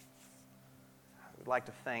We'd like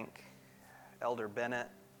to thank Elder Bennett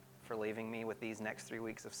for leaving me with these next 3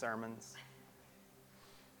 weeks of sermons.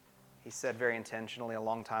 He said very intentionally a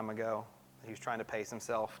long time ago that he was trying to pace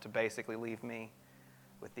himself to basically leave me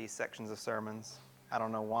with these sections of sermons. I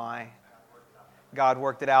don't know why. God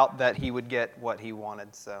worked it out that he would get what he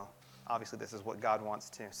wanted, so obviously this is what God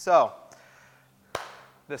wants too. So,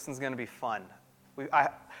 this one's going to be fun.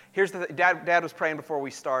 Here's the Dad was praying before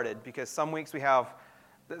we started, because some weeks we have,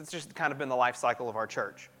 it's just kind of been the life cycle of our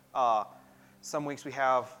church. Some weeks we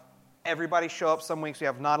have everybody show up, some weeks we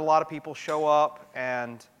have not a lot of people show up,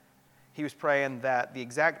 and he was praying that the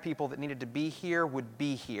exact people that needed to be here would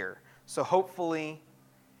be here. So hopefully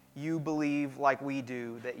you believe like we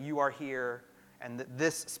do that you are here and that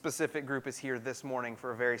this specific group is here this morning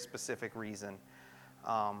for a very specific reason,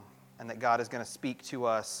 and that God is going to speak to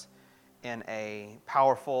us in a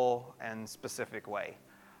powerful and specific way.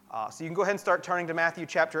 So you can go ahead and start turning to Matthew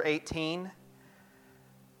chapter 18,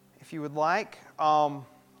 if you would like. So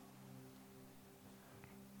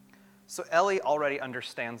Ellie already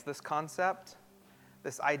understands this concept,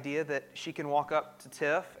 this idea that she can walk up to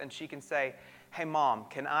Tiff and she can say, "Hey, Mom,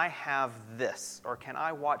 can I have this? Or can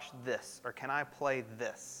I watch this? Or can I play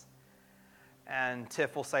this?" And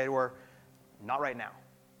Tiff will say to her, "Not right now.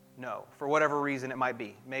 No," for whatever reason it might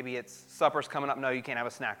be. Maybe it's supper's coming up. No, you can't have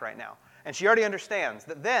a snack right now. And she already understands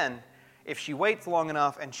that then, if she waits long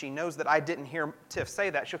enough and she knows that I didn't hear Tiff say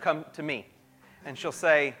that, she'll come to me. And she'll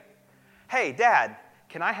say, "Hey, Dad,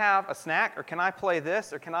 can I have a snack? Or can I play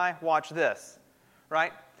this? Or can I watch this?"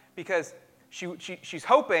 Right? Because she's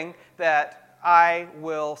hoping that I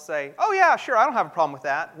will say, "Oh yeah, sure, I don't have a problem with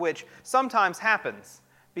that," which sometimes happens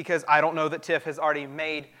because I don't know that Tiff has already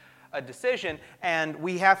made a decision, and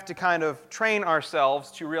we have to kind of train ourselves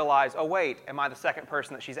to realize, oh wait, am I the second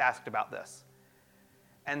person that she's asked about this?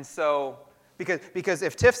 And so, because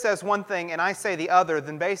if Tiff says one thing and I say the other,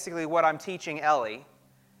 then basically what I'm teaching Ellie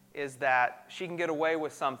is that she can get away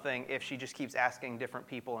with something if she just keeps asking different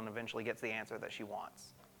people and eventually gets the answer that she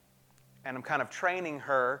wants. And I'm kind of training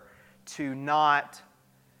her to not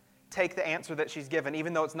take the answer that she's given,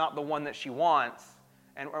 even though it's not the one that she wants.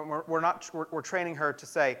 And we're training her to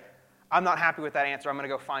say, "I'm not happy with that answer. I'm going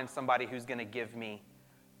to go find somebody who's going to give me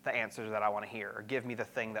the answers that I want to hear, or give me the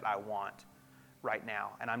thing that I want right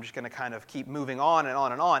now." And I'm just going to kind of keep moving on and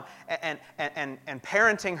on and on, and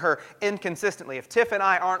parenting her inconsistently. If Tiff and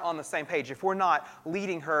I aren't on the same page, if we're not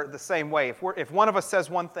leading her the same way, if one of us says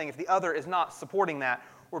one thing, if the other is not supporting that,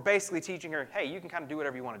 we're basically teaching her, hey, you can kind of do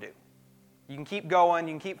whatever you want to do. You can keep going,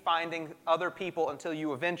 you can keep finding other people until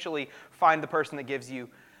you eventually find the person that gives you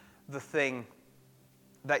the thing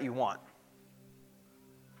that you want.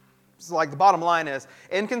 So like the bottom line is,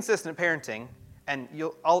 inconsistent parenting, and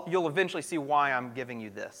you'll eventually see why I'm giving you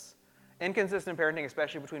this. Inconsistent parenting,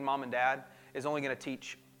 especially between mom and dad, is only going to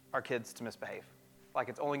teach our kids to misbehave. Like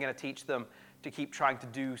it's only going to teach them to keep trying to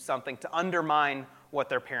do something to undermine what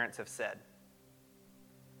their parents have said.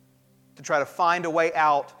 To try to find a way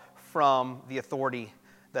out from the authority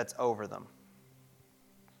that's over them.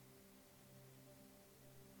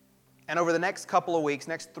 And over the next couple of weeks,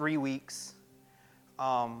 next 3 weeks,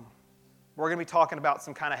 we're going to be talking about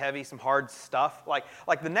some kind of heavy, some hard stuff.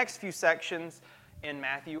 Like the next few sections in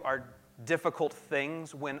Matthew are difficult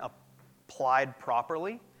things when applied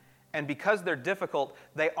properly. And because they're difficult,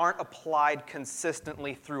 they aren't applied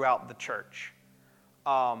consistently throughout the church.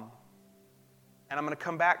 And I'm going to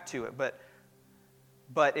come back to it.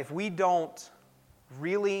 But if we don't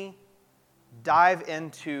really dive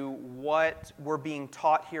into what we're being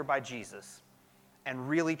taught here by Jesus and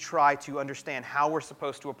really try to understand how we're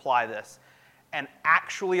supposed to apply this and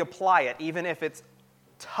actually apply it, even if it's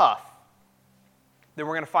tough, then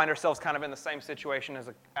we're going to find ourselves kind of in the same situation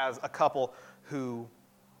as a couple who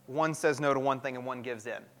one says no to one thing and one gives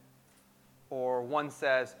in. Or one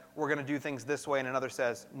says, we're going to do things this way, and another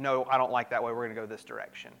says, no, I don't like that way, we're going to go this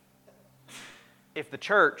direction. If the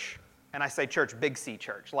church, and I say church, big C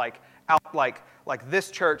church, like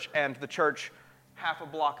this church and the church half a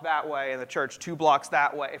block that way and the church 2 blocks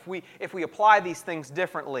that way, if we apply these things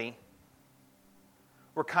differently,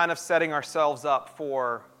 we're kind of setting ourselves up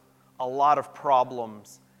for a lot of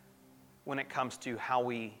problems when it comes to how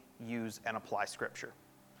we use and apply Scripture.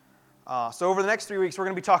 So over the next 3 weeks, we're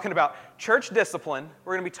going to be talking about church discipline,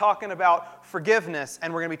 we're going to be talking about forgiveness,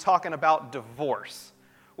 and we're going to be talking about divorce,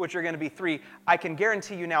 which are going to be 3, I can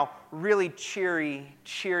guarantee you now, really cheery,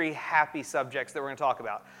 happy subjects that we're going to talk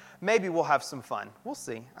about. Maybe we'll have some fun. We'll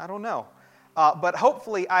see. I don't know. But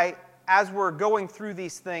hopefully, as we're going through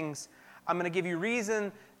these things, I'm going to give you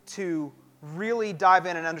reason to really dive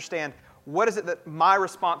in and understand what is it that my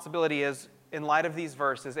responsibility is in light of these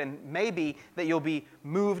verses, and maybe that you'll be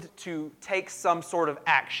moved to take some sort of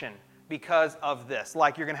action because of this.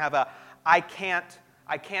 Like you're going to have I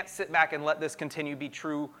can't sit back and let this continue to be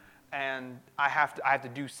true, and I have to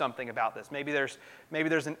do something about this. Maybe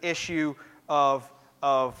there's an issue of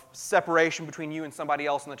separation between you and somebody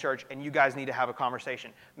else in the church, and you guys need to have a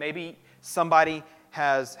conversation. Maybe somebody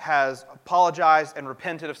has apologized and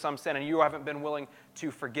repented of some sin, and you haven't been willing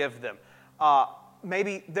to forgive them.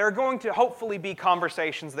 Maybe there are going to hopefully be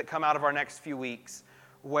conversations that come out of our next few weeks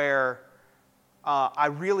where I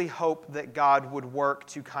really hope that God would work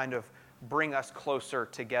to kind of bring us closer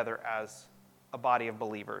together as a body of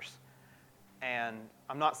believers. And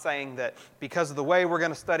I'm not saying that because of the way we're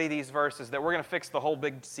going to study these verses that we're going to fix the whole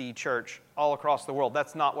Big C church all across the world.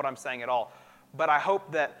 That's not what I'm saying at all. But I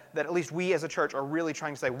hope that at least we as a church are really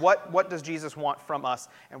trying to say, what does Jesus want from us?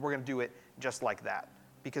 And we're going to do it just like that.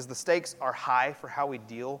 Because the stakes are high for how we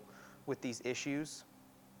deal with these issues.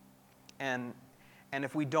 And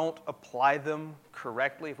if we don't apply them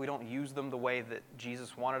correctly, if we don't use them the way that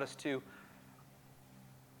Jesus wanted us to,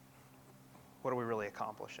 what are we really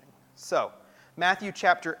accomplishing? So, Matthew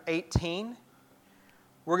chapter 18,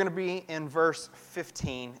 we're going to be in verse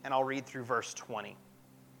 15, and I'll read through verse 20.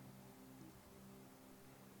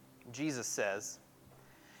 Jesus says,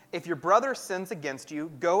 "If your brother sins against you,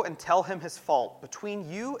 go and tell him his fault between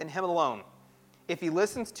you and him alone. If he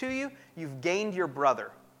listens to you, you've gained your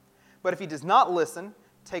brother. But if he does not listen,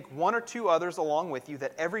 take one or two others along with you,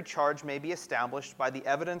 that every charge may be established by the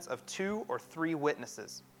evidence of 2 or 3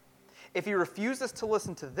 witnesses. If he refuses to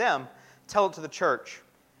listen to them, tell it to the church.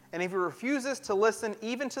 And if he refuses to listen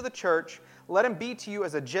even to the church, let him be to you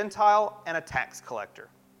as a Gentile and a tax collector.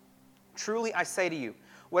 Truly I say to you,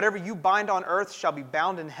 whatever you bind on earth shall be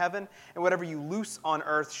bound in heaven, and whatever you loose on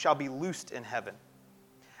earth shall be loosed in heaven.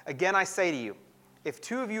 Again I say to you, if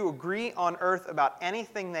 2 of you agree on earth about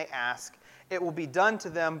anything they ask, it will be done to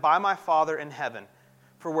them by my Father in heaven.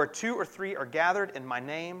 For where 2 or 3 are gathered in my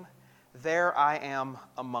name, there I am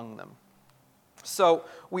among them." So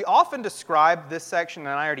we often describe this section,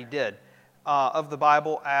 and I already did, of the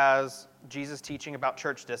Bible as Jesus teaching about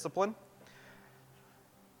church discipline.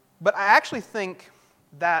 But I actually think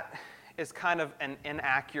that is kind of an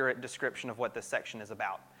inaccurate description of what this section is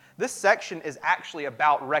about. This section is actually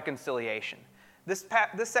about reconciliation. This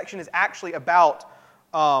section is actually about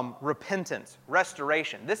repentance,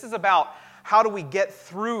 restoration. This is about how do we get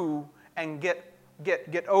through and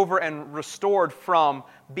get over and restored from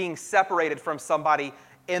being separated from somebody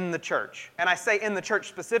in the church. And I say in the church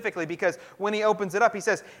specifically because when he opens it up, he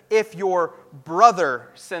says, if your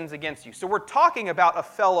brother sins against you. So we're talking about a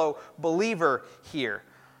fellow believer here.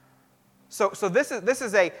 So this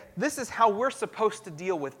is how we're supposed to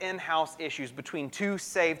deal with in-house issues between 2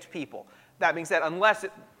 saved people. That being said, unless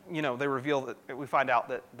they reveal that we find out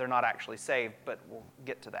that they're not actually saved, but we'll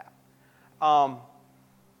get to that.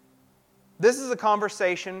 This is a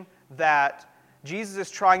conversation that Jesus is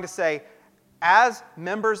trying to say, as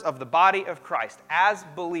members of the body of Christ, as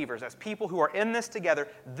believers, as people who are in this together,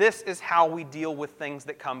 this is how we deal with things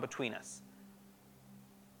that come between us.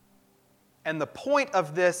 And the point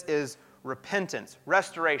of this is repentance,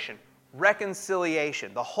 restoration,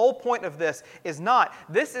 reconciliation. The whole point of this is not,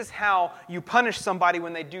 this is how you punish somebody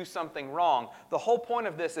when they do something wrong. The whole point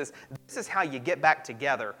of this is how you get back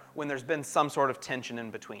together when there's been some sort of tension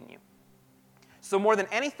in between you. So more than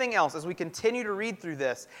anything else, as we continue to read through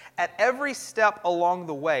this, at every step along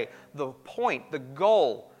the way, the point, the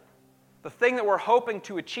goal, the thing that we're hoping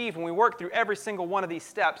to achieve when we work through every single one of these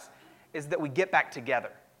steps is that we get back together.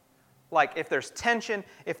 Like if there's tension,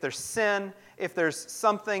 if there's sin, if there's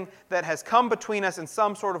something that has come between us in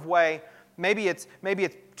some sort of way, maybe it's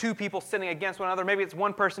 2 people sinning against one another, maybe it's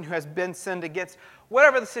one person who has been sinned against,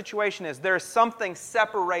 whatever the situation is, there's something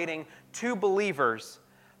separating 2 believers.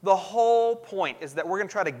 The whole point is that we're going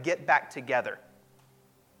to try to get back together.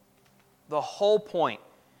 The whole point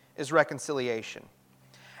is reconciliation.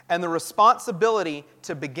 And the responsibility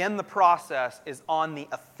to begin the process is on the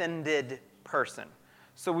offended person.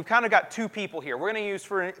 So we've kind of got 2 people here. We're going to use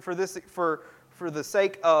for the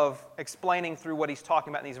sake of explaining through what he's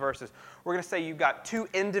talking about in these verses, we're going to say you've got 2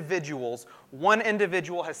 individuals. One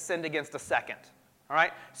individual has sinned against a second. All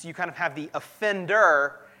right? So you kind of have the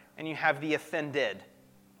offender and you have the offended.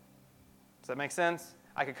 Does that make sense?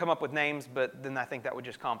 I could come up with names, but then I think that would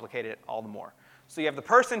just complicate it all the more. So you have the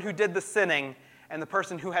person who did the sinning and the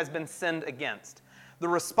person who has been sinned against. The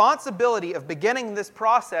responsibility of beginning this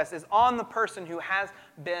process is on the person who has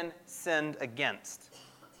been sinned against.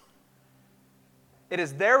 It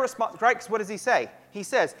is their responsibility, right? Because what does he say? He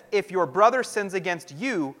says, if your brother sins against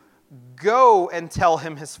you, Go and tell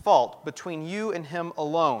him his fault between you and him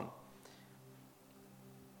alone.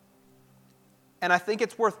 And I think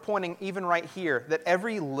it's worth pointing even right here that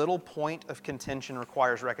every little point of contention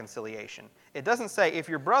requires reconciliation. It doesn't say if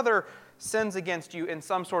your brother sins against you in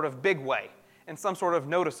some sort of big way, in some sort of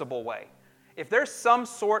noticeable way. If there's some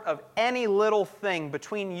sort of any little thing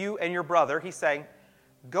between you and your brother, he's saying,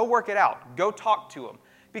 go work it out. Go talk to him.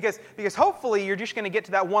 Because hopefully you're just going to get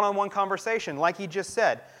to that one-on-one conversation like he just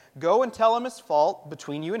said. Go and tell him his fault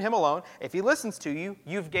between you and him alone. If he listens to you,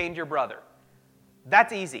 you've gained your brother.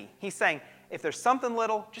 That's easy. He's saying, if there's something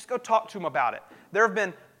little, just go talk to him about it. There have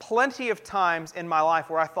been plenty of times in my life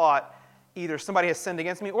where I thought either somebody has sinned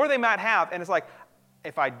against me or they might have, and it's like,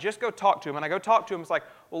 if I just go talk to him, and I go talk to him, it's like,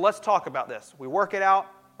 well, let's talk about this. We work it out.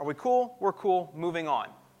 Are we cool? We're cool. Moving on.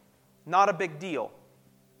 Not a big deal.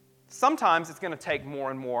 Sometimes it's going to take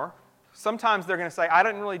more and more. Sometimes they're going to say, I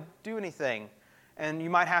didn't really do anything. And you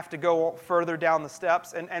might have to go further down the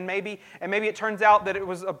steps. And maybe it turns out that it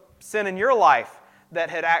was a sin in your life that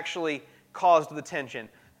had actually caused the tension.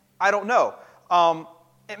 I don't know.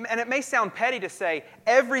 And it may sound petty to say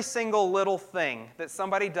every single little thing that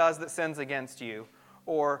somebody does that sins against you,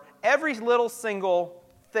 or every little single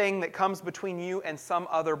thing that comes between you and some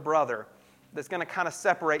other brother that's going to kind of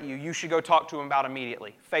separate you, you should go talk to him about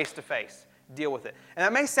immediately, face to face. Deal with it. And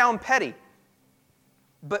that may sound petty,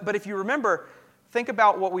 but if you remember, think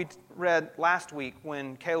about what we read last week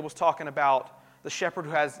when Caleb was talking about the shepherd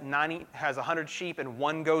who has 100 sheep and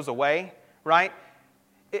one goes away, right?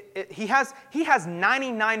 He has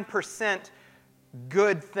 99%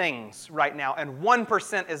 good things right now, and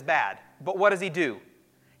 1% is bad. But what does he do?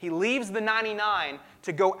 He leaves the 99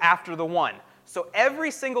 to go after the one. So every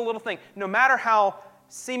single little thing, no matter how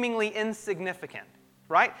seemingly insignificant,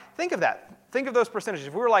 right? Think of that. Think of those percentages.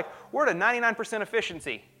 If we were like, we're at a 99%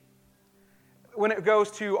 efficiency when it goes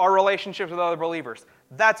to our relationships with other believers,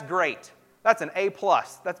 that's great. That's an A+.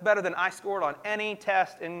 That's better than I scored on any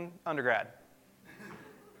test in undergrad.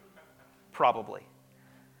 Probably.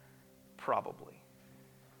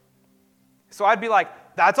 So I'd be like,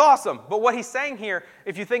 that's awesome. But what he's saying here,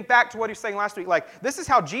 if you think back to what he was saying last week, like, this is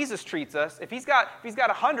how Jesus treats us. If he's got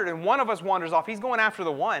 100 and one of us wanders off, he's going after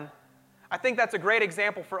the one. I think that's a great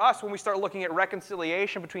example for us when we start looking at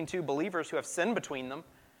reconciliation between two believers who have sin between them.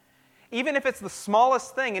 Even if it's the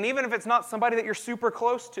smallest thing, and even if it's not somebody that you're super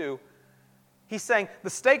close to, he's saying the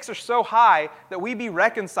stakes are so high that we be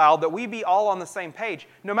reconciled, that we be all on the same page.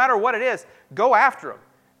 No matter what it is, go after them.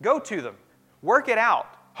 Go to them. Work it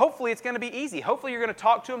out. Hopefully it's going to be easy. Hopefully you're going to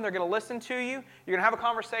talk to them, they're going to listen to you, you're going to have a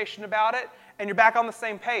conversation about it, and you're back on the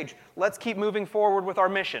same page. Let's keep moving forward with our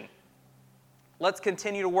mission. Let's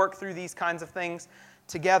continue to work through these kinds of things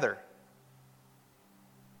together.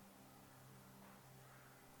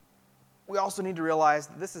 We also need to realize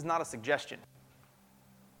that this is not a suggestion.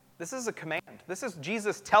 This is a command. This is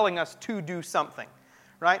Jesus telling us to do something,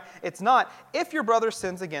 right? It's not, if your brother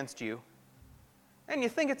sins against you, and you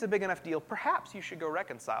think it's a big enough deal, perhaps you should go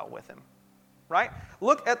reconcile with him, right?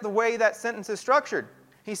 Look at the way that sentence is structured.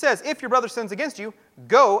 He says, if your brother sins against you,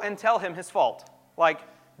 go and tell him his fault. Like,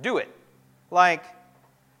 do it. Like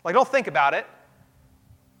don't think about it.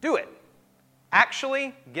 Do it.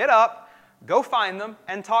 Actually, get up, go find them,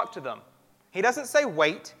 and talk to them. He doesn't say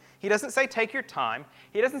wait. He doesn't say take your time.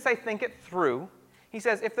 He doesn't say think it through. He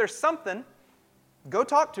says if there's something, go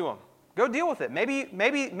talk to them. Go deal with it.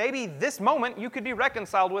 Maybe this moment you could be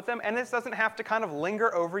reconciled with them, and this doesn't have to kind of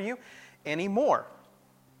linger over you anymore.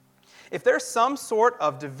 If there's some sort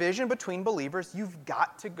of division between believers, we have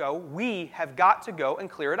got to go and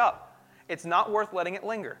clear it up. It's not worth letting it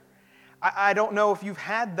linger. I don't know if you've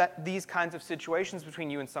had these kinds of situations between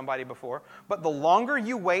you and somebody before, but the longer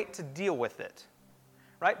you wait to deal with it,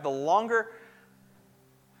 right, the longer...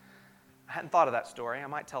 I hadn't thought of that story. I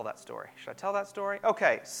might tell that story. Should I tell that story?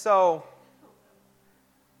 Okay, so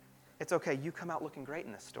it's okay. You come out looking great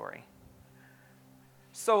in this story.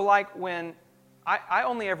 So like when I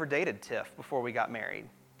only ever dated Tiff before we got married,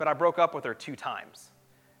 but I broke up with her 2 times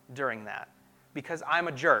during that because I'm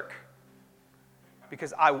a jerk.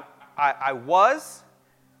 Because I was,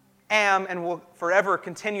 am, and will forever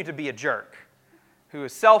continue to be a jerk who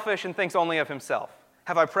is selfish and thinks only of himself.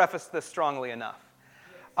 Have I prefaced this strongly enough?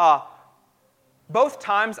 Both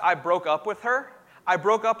times I broke up with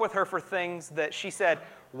her for things that she said,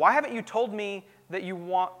 why haven't you told me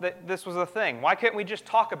that this was a thing? Why can't we just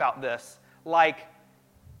talk about this like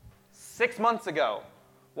 6 months ago?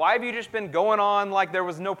 Why have you just been going on like there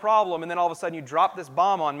was no problem, and then all of a sudden you drop this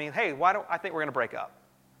bomb on me? Hey, I think we're going to break up.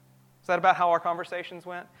 Is that about how our conversations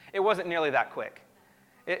went? It wasn't nearly that quick.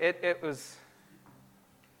 It was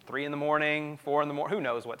 3 in the morning, 4 in the morning, who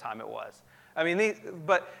knows what time it was. I mean,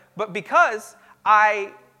 but because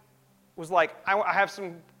I was like, I have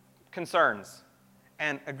some concerns.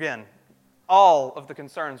 And again, all of the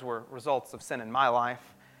concerns were results of sin in my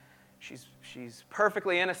life. She's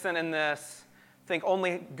perfectly innocent in this. Think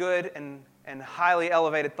only good and highly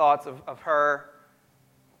elevated thoughts of her.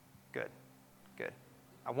 Good.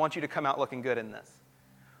 I want you to come out looking good in this.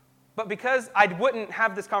 But because I wouldn't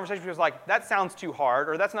have this conversation because like, that sounds too hard,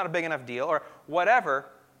 or that's not a big enough deal, or whatever,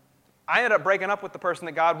 I ended up breaking up with the person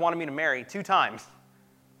that God wanted me to marry 2 times.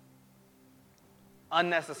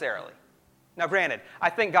 Unnecessarily. Now granted,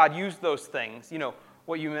 I think God used those things,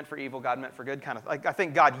 what you meant for evil, God meant for good kind of. Like, I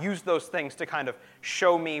think God used those things to kind of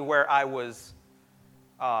show me where I was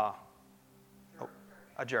a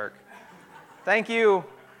jerk. Thank you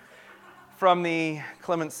from the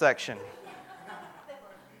Clements section.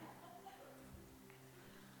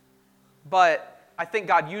 But I think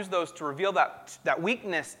God used those to reveal that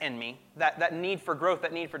weakness in me, that need for growth,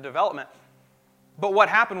 that need for development. But what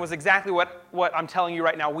happened was exactly what I'm telling you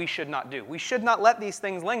right now we should not do. We should not let these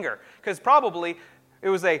things linger. Because probably it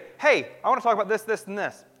was hey, I want to talk about this, this, and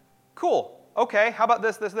this. Cool. Okay, how about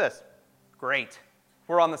this, this, this? Great.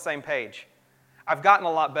 We're on the same page. I've gotten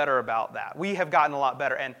a lot better about that. We have gotten a lot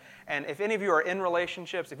better. And if any of you are in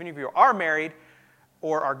relationships, if any of you are married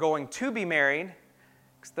or are going to be married,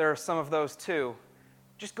 because there are some of those too,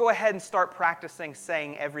 just go ahead and start practicing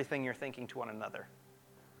saying everything you're thinking to one another.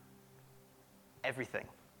 Everything.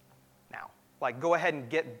 Now. Go ahead and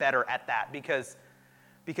get better at that because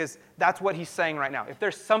that's what he's saying right now. If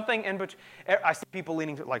there's something in between, I see people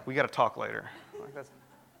leaning to, we got to talk later.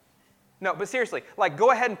 No, but seriously,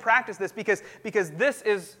 go ahead and practice this because this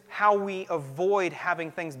is how we avoid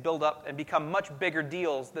having things build up and become much bigger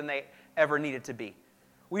deals than they ever needed to be.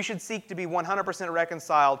 We should seek to be 100%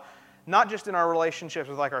 reconciled, not just in our relationships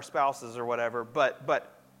with our spouses or whatever,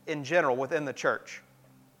 but in general within the church.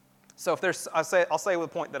 So if there's, I'll say the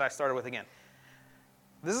point that I started with again.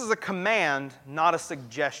 This is a command, not a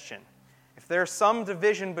suggestion. If there's some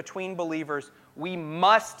division between believers, we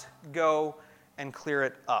must go and clear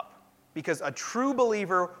it up. Because a true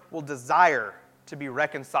believer will desire to be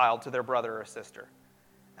reconciled to their brother or sister.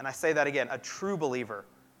 And I say that again, a true believer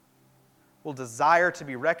will desire to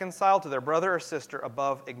be reconciled to their brother or sister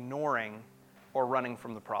above ignoring or running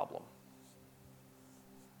from the problem.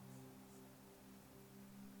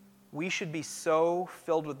 We should be so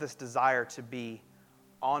filled with this desire to be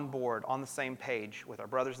on board, on the same page with our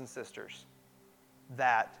brothers and sisters,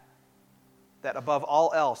 that above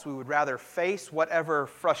all else, we would rather face whatever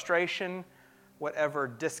frustration, whatever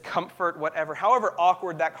discomfort, however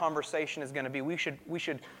awkward that conversation is going to be. We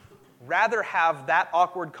should rather have that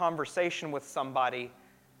awkward conversation with somebody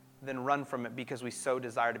than run from it because we so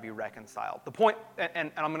desire to be reconciled. The point,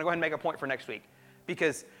 and I'm going to go ahead and make a point for next week,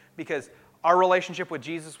 because our relationship with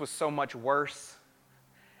Jesus was so much worse,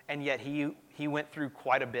 and yet he went through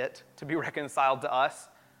quite a bit to be reconciled to us.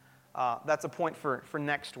 That's a point for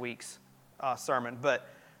next week's sermon. But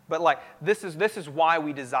this is why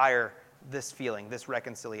we desire this feeling, this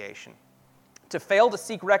reconciliation. To fail to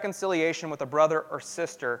seek reconciliation with a brother or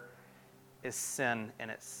sister is sin in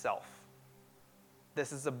itself.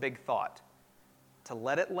 This is a big thought. To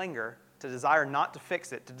let it linger, to desire not to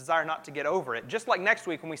fix it, to desire not to get over it. Just like next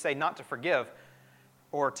week when we say not to forgive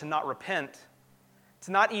or to not repent,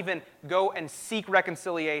 to not even go and seek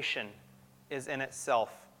reconciliation is in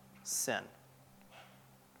itself sin.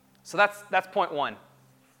 So that's point one.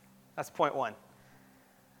 That's point one.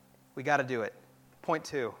 We got to do it. Point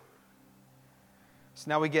two. So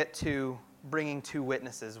now we get to bringing 2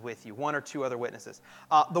 witnesses with you, 1 or 2 other witnesses.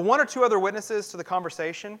 The 1 or 2 other witnesses to the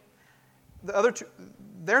conversation, the other 2,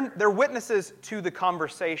 they're witnesses to the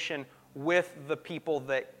conversation with the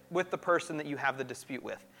person that you have the dispute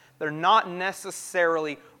with. They're not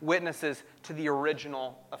necessarily witnesses to the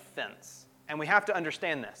original offense. And we have to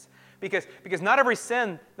understand this. Because not every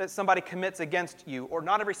sin that somebody commits against you, or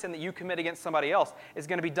not every sin that you commit against somebody else, is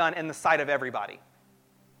going to be done in the sight of everybody.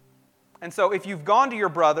 And so if you've gone to your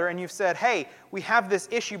brother and you've said, hey, we have this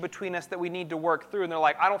issue between us that we need to work through, and they're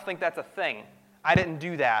like, I don't think that's a thing. I didn't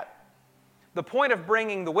do that. The point of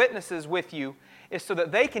bringing the witnesses with you is so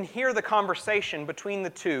that they can hear the conversation between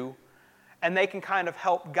the 2, and they can kind of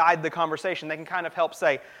help guide the conversation. They can kind of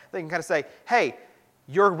say, hey,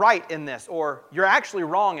 you're right in this, or you're actually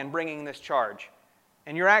wrong in bringing this charge.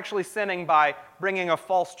 And you're actually sinning by bringing a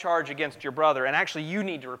false charge against your brother, and actually you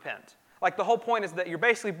need to repent. The whole point is that you're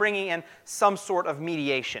basically bringing in some sort of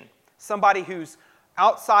mediation. Somebody who's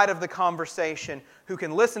outside of the conversation, who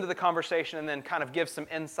can listen to the conversation and then kind of give some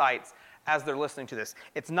insights as they're listening to this.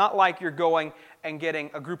 It's not like you're going and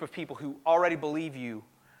getting a group of people who already believe you,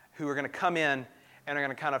 who are going to come in and are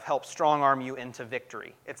going to kind of help strong-arm you into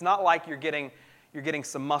victory. It's not like you're getting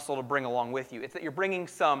some muscle to bring along with you. It's that you're bringing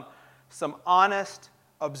some honest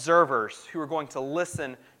observers who are going to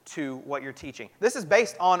listen to what you're teaching. This is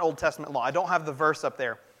based on Old Testament law. I don't have the verse up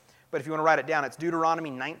there, but if you want to write it down, it's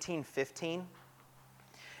Deuteronomy 19:15.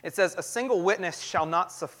 It says, "A single witness shall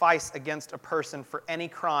not suffice against a person for any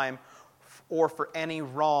crime or for any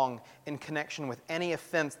wrong in connection with any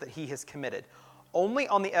offense that he has committed. Only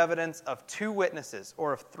on the evidence of 2 witnesses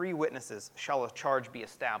or of 3 witnesses shall a charge be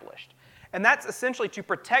established." And that's essentially to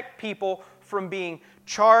protect people from being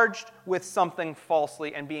charged with something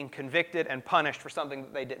falsely and being convicted and punished for something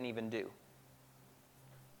that they didn't even do.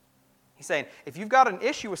 He's saying, if you've got an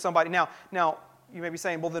issue with somebody, now you may be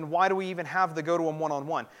saying, well, then why do we even have the go to them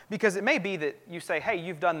one-on-one? Because it may be that you say, hey,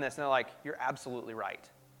 you've done this, and they're like, you're absolutely right.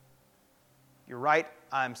 You're right,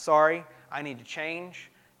 I'm sorry, I need to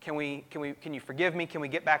change. Can you forgive me? Can we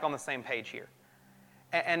get back on the same page here?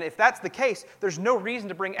 And if that's the case, there's no reason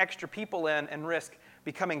to bring extra people in and risk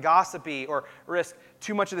becoming gossipy or risk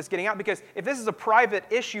too much of this getting out. Because if this is a private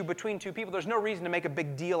issue between 2 people, there's no reason to make a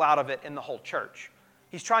big deal out of it in the whole church.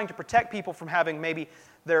 He's trying to protect people from having maybe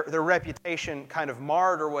their reputation kind of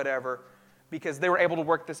marred or whatever because they were able to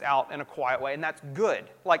work this out in a quiet way. And that's good.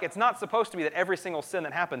 Like, it's not supposed to be that every single sin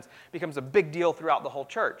that happens becomes a big deal throughout the whole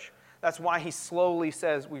church. That's why he slowly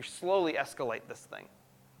says we slowly escalate this thing.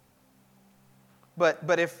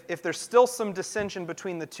 But if there's still some dissension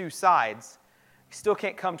between the 2 sides, you still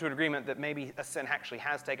can't come to an agreement that maybe a sin actually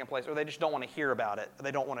has taken place, or they just don't want to hear about it, or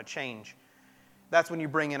they don't want to change. That's when you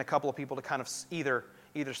bring in a couple of people to kind of either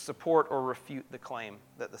support or refute the claim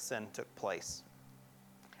that the sin took place.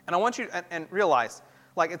 And I want you to and realize,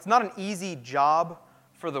 like, it's not an easy job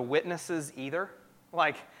for the witnesses either.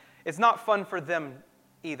 Like, it's not fun for them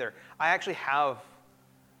either. I actually have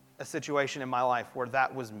a situation in my life where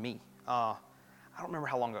that was me. I don't remember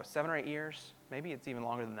how long ago, 7 or 8 years? Maybe it's even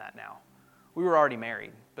longer than that now. We were already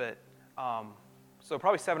married, but so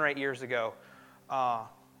probably 7 or 8 years ago, I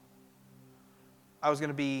was going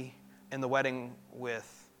to be in the wedding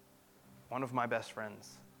with one of my best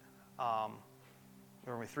friends.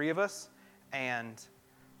 There were 3 of us, and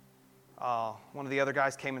one of the other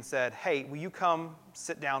guys came and said, hey, will you come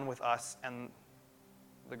sit down with us and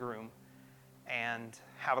the groom and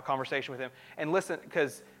have a conversation with him and listen,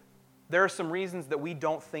 because there are some reasons that we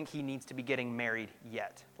don't think he needs to be getting married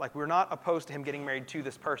yet. Like, we're not opposed to him getting married to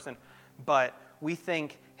this person, but we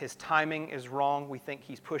think his timing is wrong. We think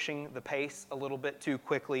he's pushing the pace a little bit too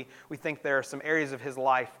quickly. We think there are some areas of his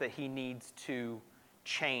life that he needs to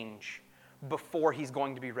change before he's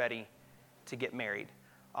going to be ready to get married.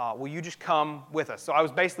 Will you just come with us? So I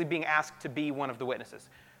was basically being asked to be one of the witnesses.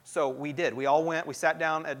 So we did. We all went. We sat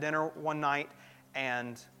down at dinner one night,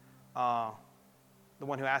 and the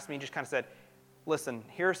one who asked me just kind of said, listen,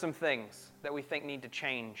 here are some things that we think need to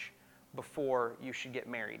change before you should get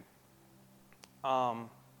married. And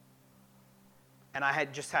I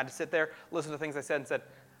had to sit there, listen to things I said, and said,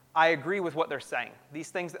 I agree with what they're saying. These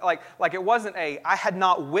things, like it wasn't I had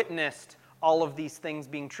not witnessed all of these things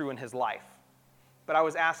being true in his life. But I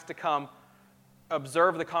was asked to come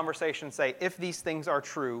observe the conversation and say, if these things are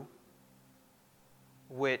true,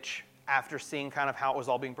 which after seeing kind of how it was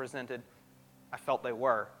all being presented, I felt they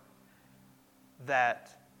were,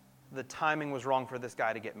 that the timing was wrong for this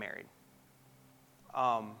guy to get married.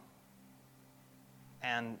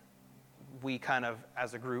 And we kind of,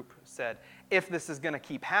 as a group, said, if this is going to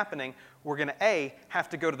keep happening, we're going to, have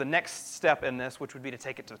to go to the next step in this, which would be to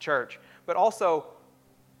take it to the church. But also,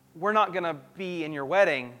 we're not going to be in your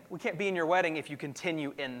wedding. We can't be in your wedding if you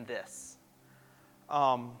continue in this.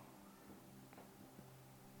 And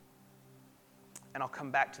I'll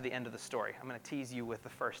come back to the end of the story. I'm going to tease you with the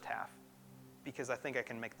first half because I think I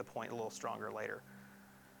can make the point a little stronger later.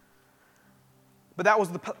 But that was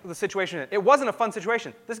the situation. It wasn't a fun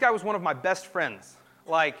situation. This guy was one of my best friends.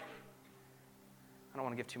 Like, I don't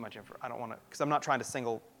want to give too much info. I don't want to, because I'm not trying to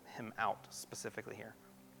single him out specifically here.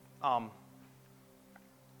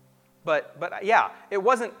 But yeah, it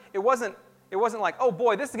wasn't like, oh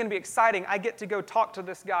boy, this is going to be exciting. I get to go talk to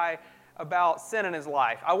this guy about sin in his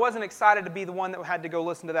life. I wasn't excited to be the one that had to go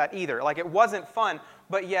listen to that either. Like, it wasn't fun,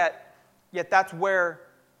 but yet that's where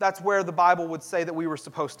the Bible would say that we were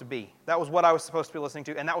supposed to be. That was what I was supposed to be listening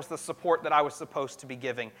to, and that was the support that I was supposed to be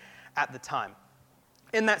giving at the time.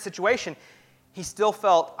 In that situation, he still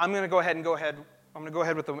felt, I'm going to go ahead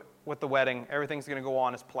with the wedding. Everything's going to go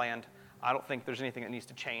on as planned. I don't think there's anything that needs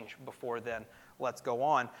to change before then. Let's go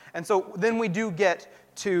on. And so then we do get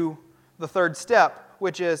to the third step,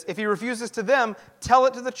 which is, if he refuses to them, tell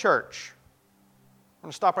it to the church. I'm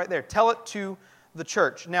going to stop right there. Tell it to the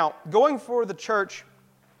church. Now, going for the church,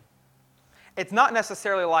 it's not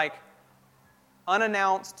necessarily like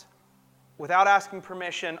unannounced, without asking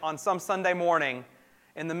permission, on some Sunday morning,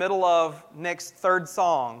 in the middle of Nick's third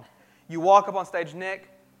song, you walk up on stage, Nick,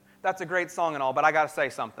 that's a great song and all, but I got to say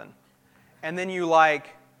something. And then you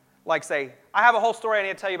say, I have a whole story I need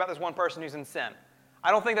to tell you about this one person who's in sin.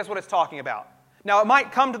 I don't think that's what it's talking about. Now, it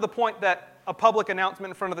might come to the point that a public announcement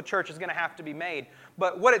in front of the church is going to have to be made.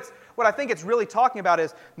 But what I think it's really talking about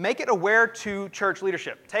is make it aware to church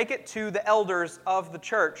leadership. Take it to the elders of the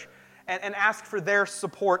church and ask for their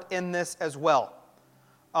support in this as well.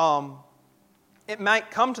 It might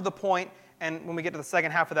come to the point, and when we get to the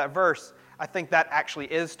second half of that verse, I think that actually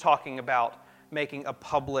is talking about making a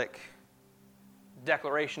public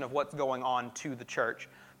declaration of what's going on to the church.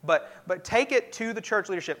 But take it to the church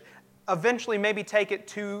leadership. Eventually, maybe take it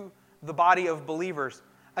to the body of believers.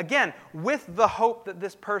 Again, with the hope that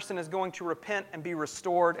this person is going to repent and be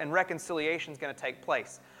restored and reconciliation is going to take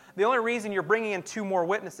place. The only reason you're bringing in 2 more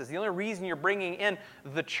witnesses, the only reason you're bringing in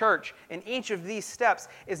the church in each of these steps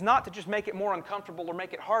is not to just make it more uncomfortable or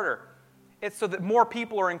make it harder. It's so that more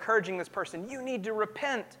people are encouraging this person. You need to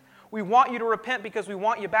repent. We want you to repent because we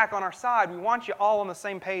want you back on our side. We want you all on the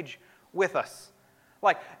same page with us.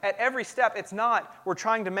 Like, at every step, it's not we're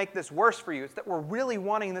trying to make this worse for you. It's that we're really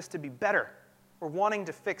wanting this to be better. We're wanting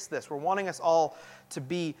to fix this. We're wanting us all to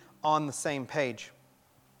be on the same page.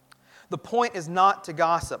 The point is not to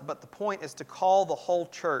gossip, but the point is to call the whole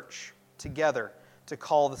church together to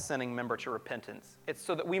call the sinning member to repentance. It's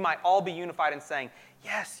so that we might all be unified in saying,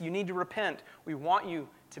 yes, you need to repent. We want you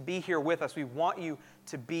to be here with us. We want you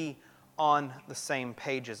to be on the same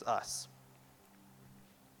page as us.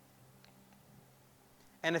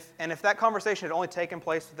 And if that conversation had only taken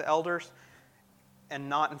place with the elders and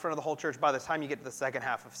not in front of the whole church, by the time you get to the second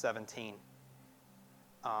half of 17,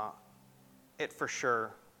 it for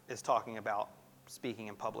sure is talking about speaking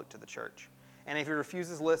in public to the church. And if he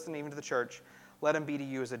refuses to listen even to the church, let him be to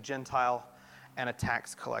you as a Gentile and a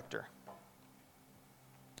tax collector.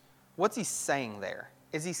 What's he saying there?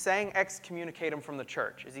 Is he saying excommunicate them from the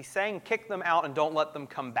church? Is he saying kick them out and don't let them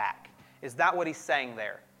come back? Is that what he's saying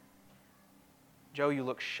there? Joe, you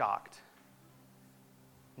look shocked.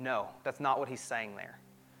 No, that's not what he's saying there.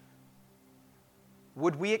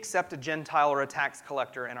 Would we accept a Gentile or a tax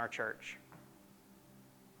collector in our church?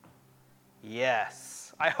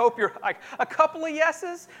 Yes. I hope you're like a couple of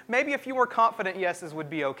yeses. Maybe a few more confident yeses would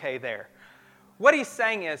be okay there. What he's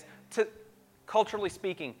saying is, culturally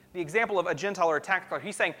speaking, the example of a Gentile or a tax collector,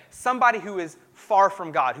 he's saying somebody who is far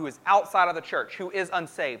from God, who is outside of the church, who is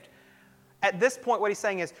unsaved. At this point, what he's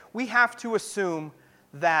saying is we have to assume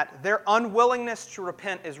that their unwillingness to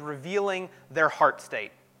repent is revealing their heart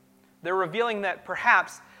state. They're revealing that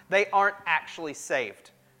perhaps they aren't actually saved.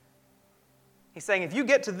 He's saying if you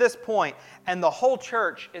get to this point and the whole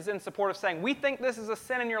church is in support of saying, we think this is a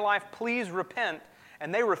sin in your life, please repent,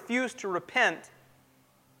 and they refuse to repent,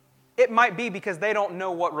 it might be because they don't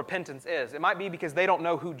know what repentance is. It might be because they don't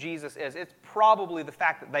know who Jesus is. It's probably the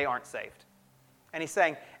fact that they aren't saved. And he's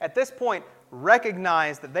saying, at this point,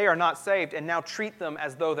 recognize that they are not saved and now treat them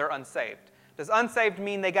as though they're unsaved. Does unsaved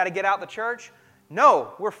mean they got to get out of the church?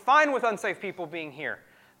 No, we're fine with unsaved people being here.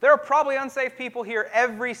 There are probably unsaved people here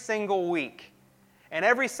every single week. And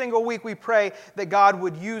every single week we pray that God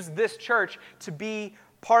would use this church to be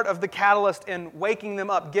part of the catalyst in waking them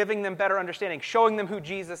up, giving them better understanding, showing them who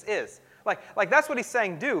Jesus is. Like that's what he's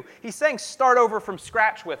saying do. He's saying start over from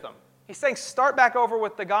scratch with them. He's saying start back over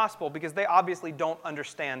with the gospel because they obviously don't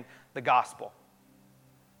understand the gospel.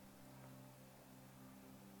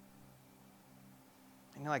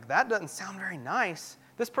 And you're like, that doesn't sound very nice.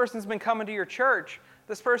 This person's been coming to your church.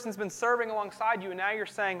 This person's been serving alongside you, and now you're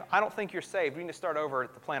saying, I don't think you're saved. We need to start over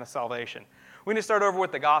at the plan of salvation. We need to start over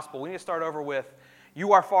with the gospel. We need to start over with,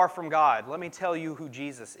 you are far from God. Let me tell you who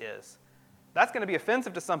Jesus is. That's going to be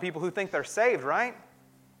offensive to some people who think they're saved, right?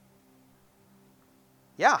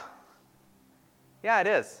 Yeah. Yeah, it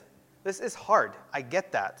is. This is hard. I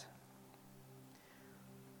get that.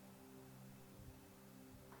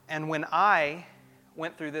 And when I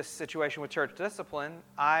went through this situation with church discipline,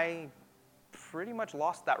 I pretty much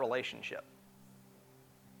lost that relationship.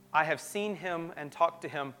 I have seen him and talked to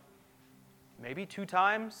him maybe 2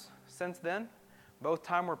 times since then. Both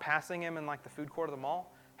times we're passing him in like the food court of the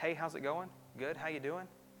mall. Hey, how's it going? Good. How you doing?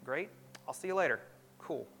 Great. I'll see you later.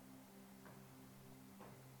 Cool.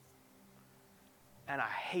 And I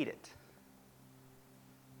hate it.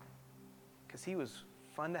 Because he was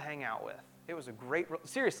fun to hang out with. It was a great,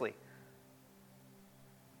 seriously.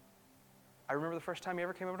 I remember the first time he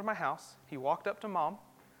ever came over to my house. He walked up to Mom,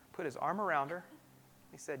 put his arm around her.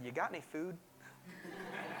 He said, "You got any food?"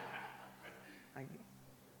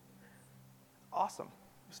 Awesome.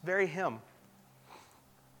 It's very him.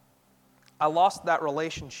 I lost that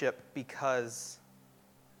relationship because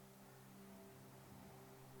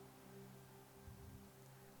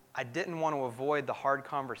I didn't want to avoid the hard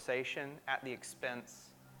conversation at the expense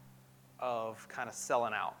of kind of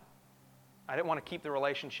selling out. I didn't want to keep the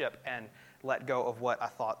relationship and let go of what I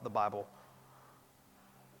thought the Bible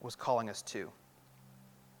was calling us to.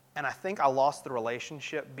 And I think I lost the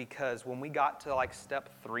relationship because when we got to like step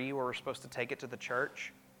 3 where we're supposed to take it to the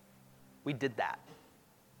church, we did that.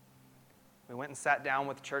 We went and sat down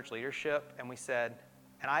with the church leadership and we said,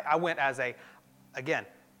 and I went as again,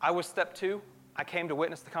 I was step 2. I came to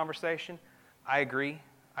witness the conversation. I agree.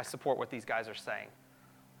 I support what these guys are saying.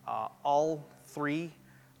 All 3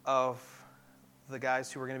 of the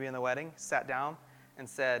guys who were going to be in the wedding sat down and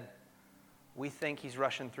said, "We think he's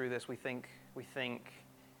rushing through this. We think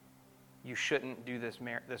you shouldn't do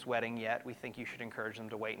this wedding yet. We think you should encourage them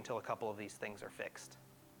to wait until a couple of these things are fixed."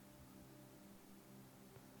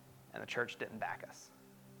 And the church didn't back us.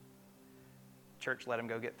 Church let him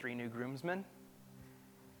go get 3 new groomsmen.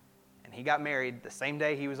 And he got married the same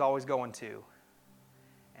day he was always going to.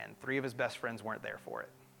 And 3 of his best friends weren't there for it.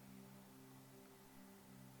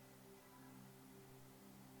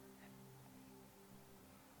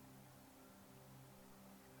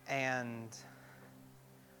 And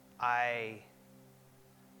I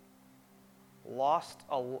lost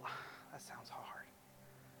that sounds hard.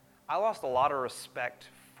 I lost a lot of respect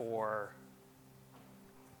for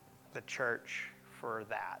the church for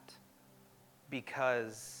that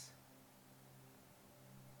because,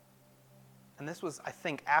 and this was, I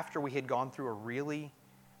think, after we had gone through a really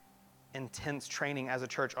intense training as a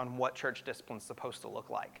church on what church discipline is supposed to look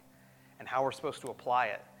like and how we're supposed to apply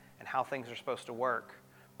it and how things are supposed to work.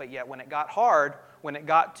 But yet when it got hard, when it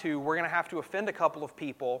got to we're going to have to offend a couple of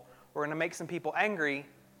people, we're going to make some people angry,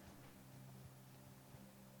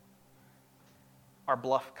 our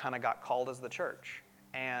bluff kind of got called as the church.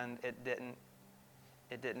 And it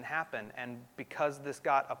didn't happen. And because this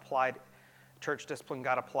got applied, church discipline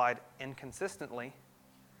got applied inconsistently,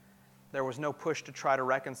 there was no push to try to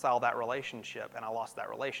reconcile that relationship, and I lost that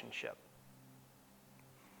relationship.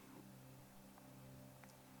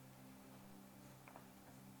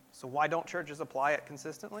 So why don't churches apply it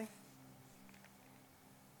consistently?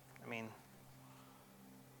 I mean,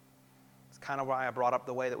 it's kind of why I brought up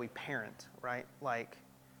the way that we parent, right? Like,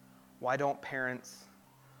 why don't parents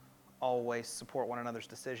always support one another's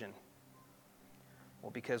decision?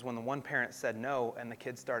 Well, because when the one parent said no and the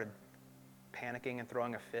kids started panicking and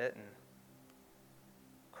throwing a fit and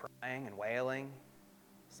crying and wailing,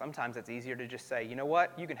 sometimes it's easier to just say, "You know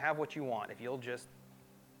what? You can have what you want if you'll just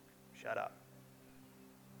shut up."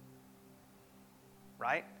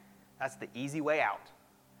 Right? That's the easy way out.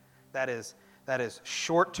 That is a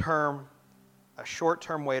short-term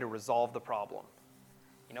way to resolve the problem.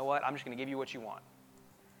 You know what? I'm just going to give you what you want.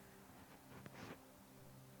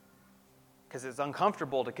 Because it's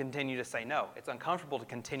uncomfortable to continue to say no. It's uncomfortable to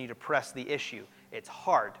continue to press the issue. It's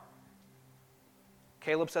hard.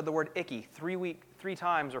 Caleb said the word icky 3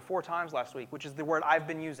 times or 4 times last week, which is the word I've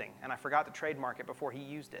been using, and I forgot to trademark it before he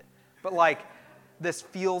used it. But this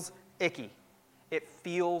feels icky. It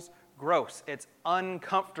feels gross. It's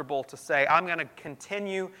uncomfortable to say, I'm going to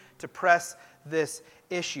continue to press this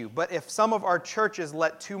issue. But if some of our churches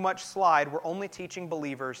let too much slide, we're only teaching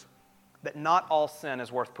believers that not all sin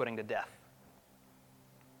is worth putting to death.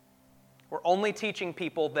 We're only teaching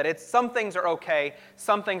people that some things are okay,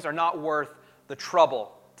 some things are not worth the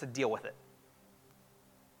trouble to deal with it.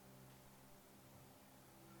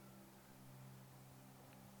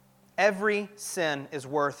 Every sin is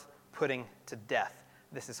worth putting to death.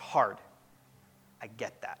 This is hard. I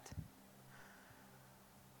get that.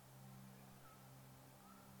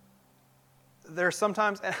 There's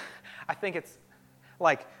sometimes, and I think it's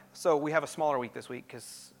so we have a smaller week this week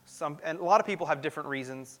because and a lot of people have different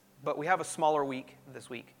reasons, but we have a smaller week this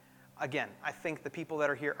week. Again, I think the people that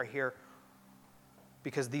are here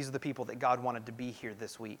because these are the people that God wanted to be here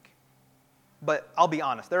this week. But I'll be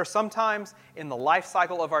honest, there are some times in the life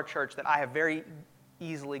cycle of our church that I have very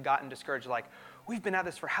easily gotten discouraged. We've been at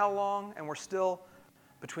this for how long? And we're still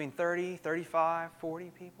between 30, 35, 40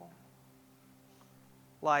 people.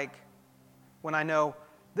 When I know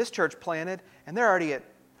this church planted, and they're already at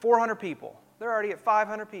 400 people. They're already at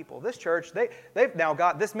 500 people. This church, they've now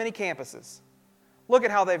got this many campuses. Look at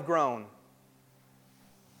how they've grown.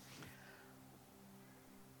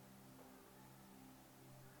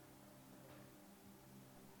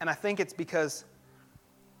 And I think it's because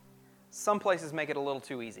some places make it a little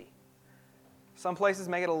too easy. Some places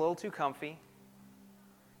make it a little too comfy.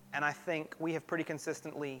 And I think we have pretty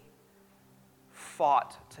consistently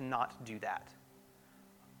fought to not do that.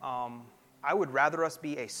 I would rather us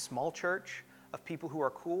be a small church of people who are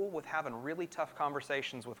cool with having really tough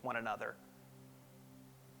conversations with one another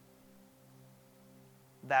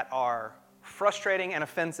that are frustrating and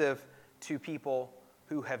offensive to people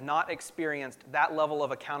who have not experienced that level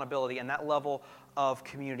of accountability and that level of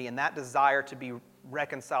community and that desire to be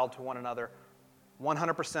reconciled to one another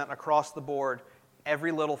 100% across the board,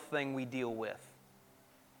 every little thing we deal with.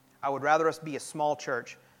 I would rather us be a small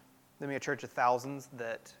church than be a church of thousands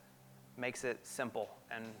that makes it simple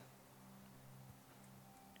and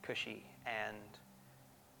cushy. And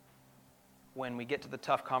when we get to the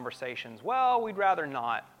tough conversations, well, we'd rather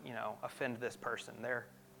not, offend this person.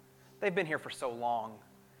 They've been here for so long.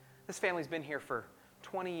 This family's been here for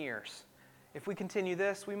 20 years. If we continue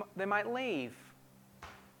this, they might leave.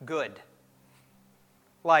 Good.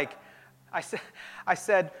 Like I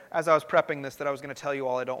said as I was prepping this that I was going to tell you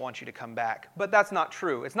all I don't want you to come back. But that's not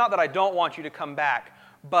true. It's not that I don't want you to come back,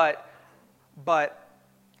 but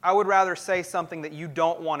I would rather say something that you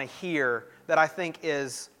don't want to hear that I think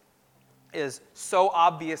is so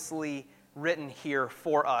obviously written here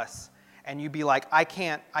for us, and you'd be like, I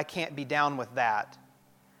can't be down with that.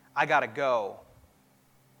 I got to go.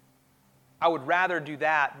 I would rather do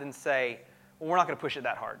that than say, well, we're not going to push it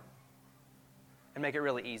that hard and make it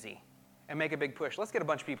really easy and make a big push. Let's get a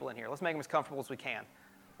bunch of people in here. Let's make them as comfortable as we can.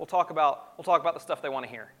 We'll talk about the stuff they want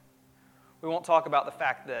to hear. We won't talk about the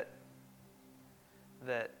fact that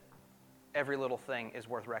every little thing is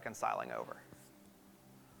worth reconciling over.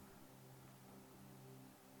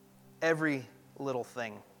 Every little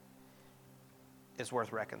thing is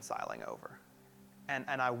worth reconciling over.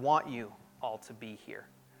 And I want you all to be here.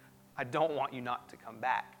 I don't want you not to come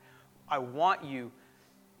back. I want you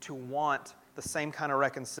to want the same kind of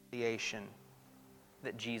reconciliation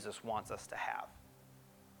that Jesus wants us to have.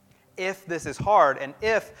 If this is hard, and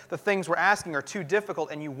if the things we're asking are too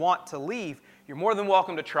difficult and you want to leave, you're more than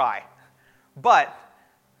welcome to try. But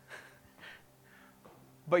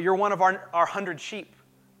you're one of our 100 sheep,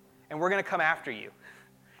 and we're going to come after you.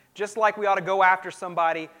 Just like we ought to go after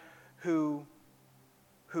somebody who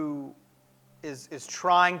is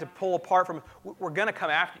trying to pull apart from, we're going to come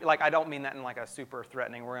after you. Like, I don't mean that in like a super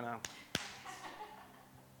threatening,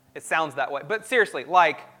 it sounds that way. But seriously,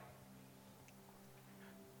 like,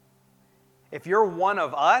 if you're one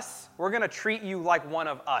of us, we're going to treat you like one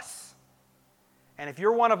of us. And if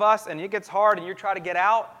you're one of us and it gets hard and you try to get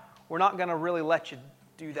out, we're not going to really let you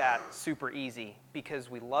do that super easy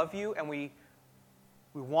because we love you and we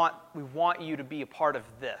want you to be a part of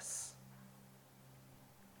this.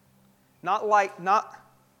 Not like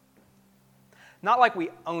we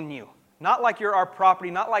own you. Not like you're our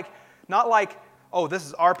property. Not like oh, this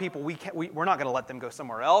is our people. We're not going to let them go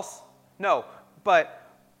somewhere else. No, but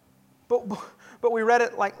we read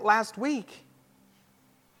it like last week.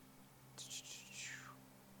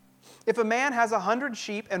 If a man has 100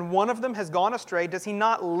 sheep and one of them has gone astray, does he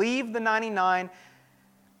not leave the 99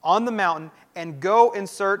 on the mountain and go in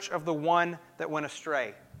search of the one that went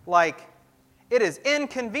astray? Like, it is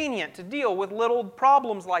inconvenient to deal with little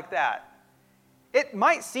problems like that. It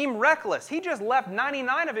might seem reckless. He just left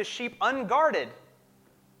 99 of his sheep unguarded.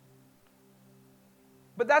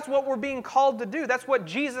 But that's what we're being called to do. That's what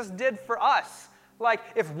Jesus did for us. Like,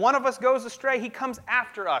 if one of us goes astray, he comes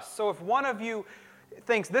after us. So if one of you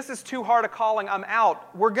thinks, this is too hard a calling, I'm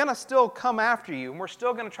out, we're going to still come after you. And we're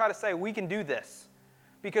still going to try to say, we can do this.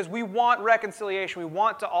 Because we want reconciliation. We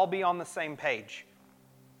want to all be on the same page.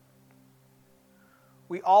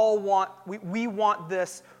 We want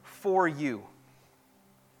this for you.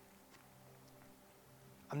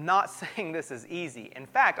 I'm not saying this is easy. In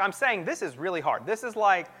fact, I'm saying this is really hard. This is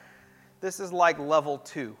like level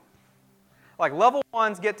 2. Like level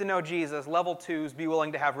 1s get to know Jesus. Level 2s be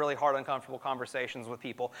willing to have really hard, uncomfortable conversations with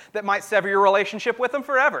people that might sever your relationship with them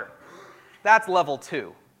forever. That's level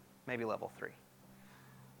 2, maybe level 3.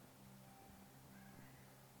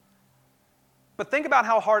 But think about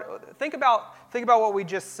how hard. Think about what we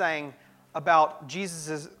just sang about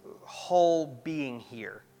Jesus' whole being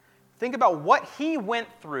here. Think about what he went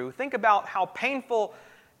through. Think about how painful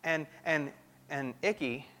and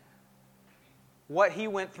icky what he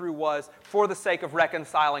went through was for the sake of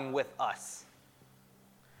reconciling with us.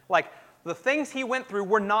 Like, the things he went through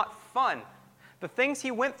were not fun. The things he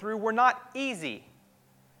went through were not easy.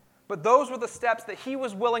 But those were the steps that he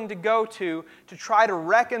was willing to go to try to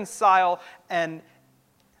reconcile an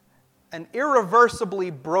irreversibly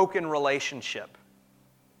broken relationship.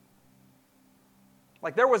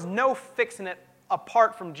 Like there was no fixing it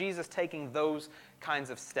apart from Jesus taking those kinds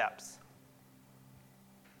of steps.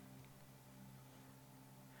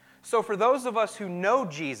 So for those of us who know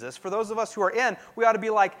Jesus, for those of us who are in, we ought to be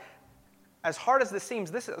like, as hard as this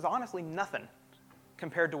seems, this is honestly nothing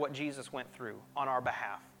compared to what Jesus went through on our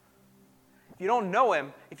behalf. If you don't know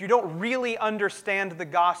him, if you don't really understand the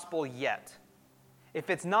gospel yet, if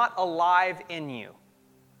it's not alive in you,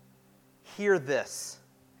 hear this.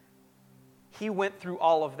 He went through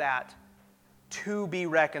all of that to be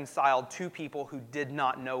reconciled to people who did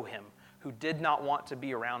not know him, who did not want to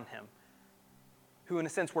be around him, who in a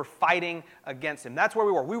sense were fighting against him. That's where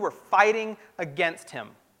we were. We were fighting against him.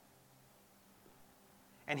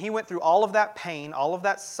 And he went through all of that pain, all of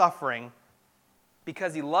that suffering,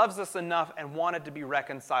 because he loves us enough and wanted to be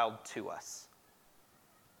reconciled to us.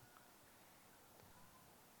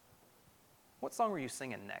 What song were you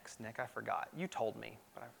singing next, Nick? I forgot. You told me,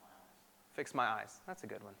 but I fixed my eyes. That's a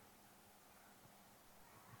good one.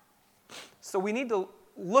 So we need to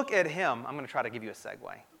look at him. I'm going to try to give you a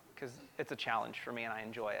segue because it's a challenge for me and I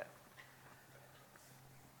enjoy it.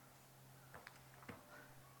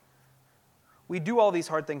 We do all these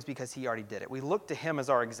hard things because he already did it. We look to him as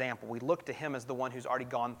our example. We look to him as the one who's already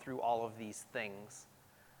gone through all of these things.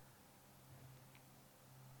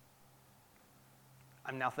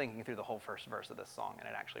 I'm now thinking through the whole first verse of this song, and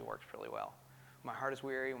it actually works really well. When my heart is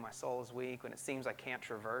weary, when my soul is weak, when it seems I can't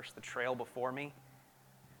traverse the trail before me,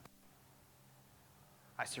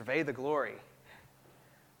 I survey the glory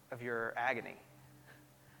of your agony.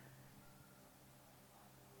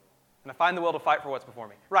 And I find the will to fight for what's before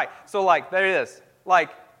me. Right, so there it is.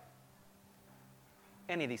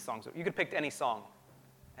 Any of these songs, you could pick any song,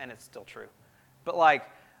 and it's still true. But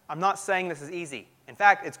I'm not saying this is easy. In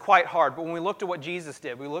fact, it's quite hard. But when we look to what Jesus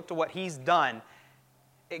did, we look to what he's done,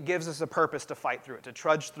 it gives us a purpose to fight through it, to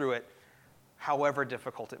trudge through it, however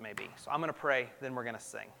difficult it may be. So I'm going to pray, then we're going to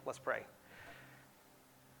sing. Let's pray.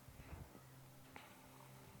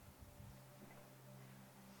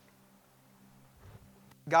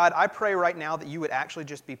 God, I pray right now that you would actually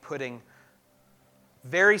just be putting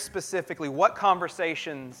very specifically what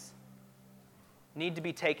conversations need to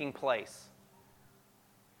be taking place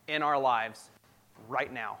in our lives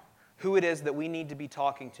right now. Who it is that we need to be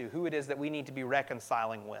talking to, who it is that we need to be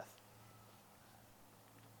reconciling with.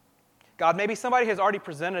 God, maybe somebody has already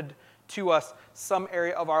presented to us some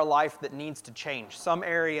area of our life that needs to change, some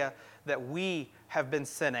area that we have been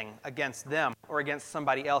sinning against them or against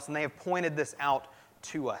somebody else, and they have pointed this out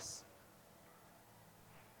to us.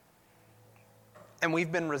 And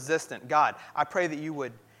we've been resistant. God, I pray that you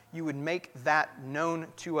would make that known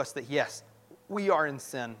to us that yes, we are in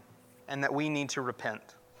sin and that we need to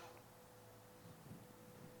repent.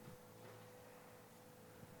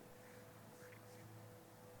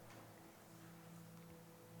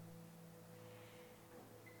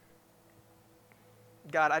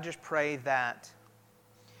 God, I just pray that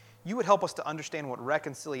you would help us to understand what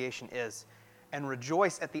reconciliation is and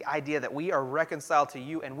rejoice at the idea that we are reconciled to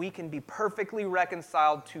you and we can be perfectly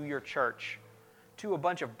reconciled to your church, to a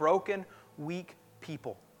bunch of broken, weak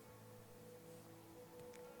people.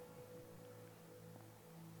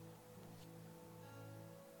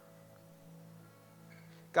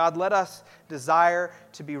 God, let us desire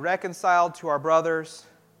to be reconciled to our brothers,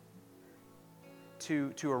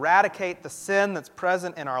 to eradicate the sin that's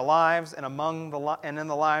present in our lives and and in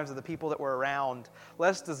the lives of the people that we're around.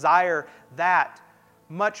 Let us desire that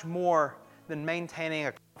much more than maintaining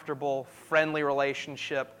a comfortable, friendly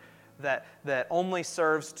relationship that only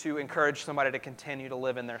serves to encourage somebody to continue to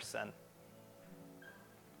live in their sin.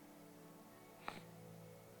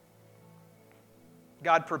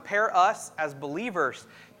 God, prepare us as believers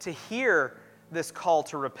to hear this call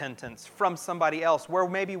to repentance from somebody else, where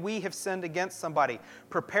maybe we have sinned against somebody.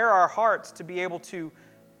 Prepare our hearts to be able to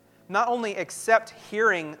not only accept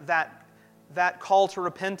hearing that call to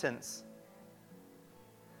repentance,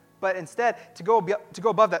 but instead to go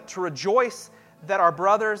above that, to rejoice that our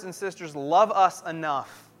brothers and sisters love us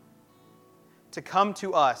enough to come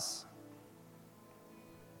to us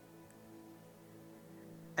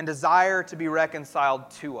and desire to be reconciled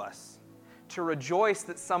to us. To rejoice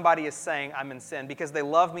that somebody is saying, I'm in sin, because they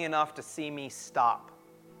love me enough to see me stop.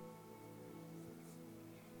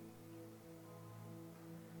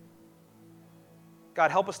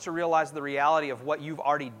 God, help us to realize the reality of what you've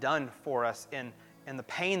already done for us in the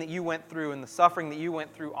pain that you went through and the suffering that you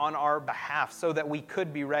went through on our behalf so that we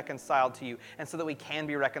could be reconciled to you and so that we can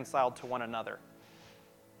be reconciled to one another.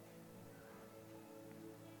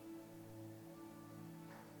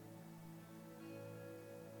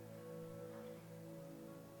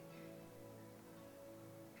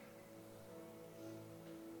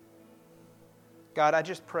 God, I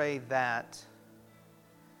just pray that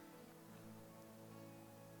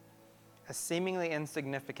as seemingly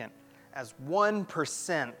insignificant as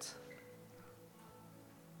 1%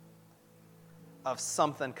 of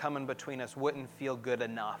something coming between us wouldn't feel good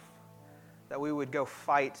enough, that we would go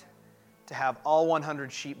fight to have all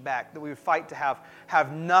 100 sheep back, that we would fight to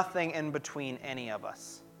have nothing in between any of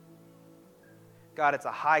us. God, it's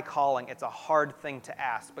a high calling. It's a hard thing to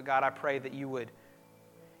ask. But God, I pray that you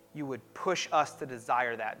would push us to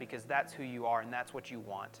desire that, because that's who you are and that's what you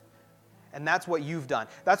want. And that's what you've done.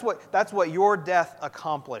 That's what your death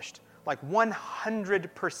accomplished. Like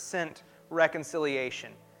 100%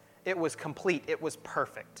 reconciliation. It was complete. It was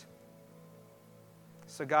perfect.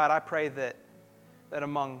 So God, I pray that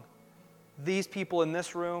among these people in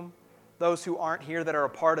this room, those who aren't here that are a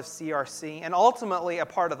part of CRC, and ultimately a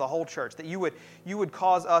part of the whole church, that you would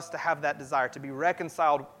cause us to have that desire to be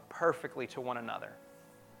reconciled perfectly to one another.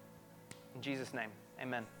 In Jesus' name,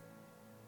 amen.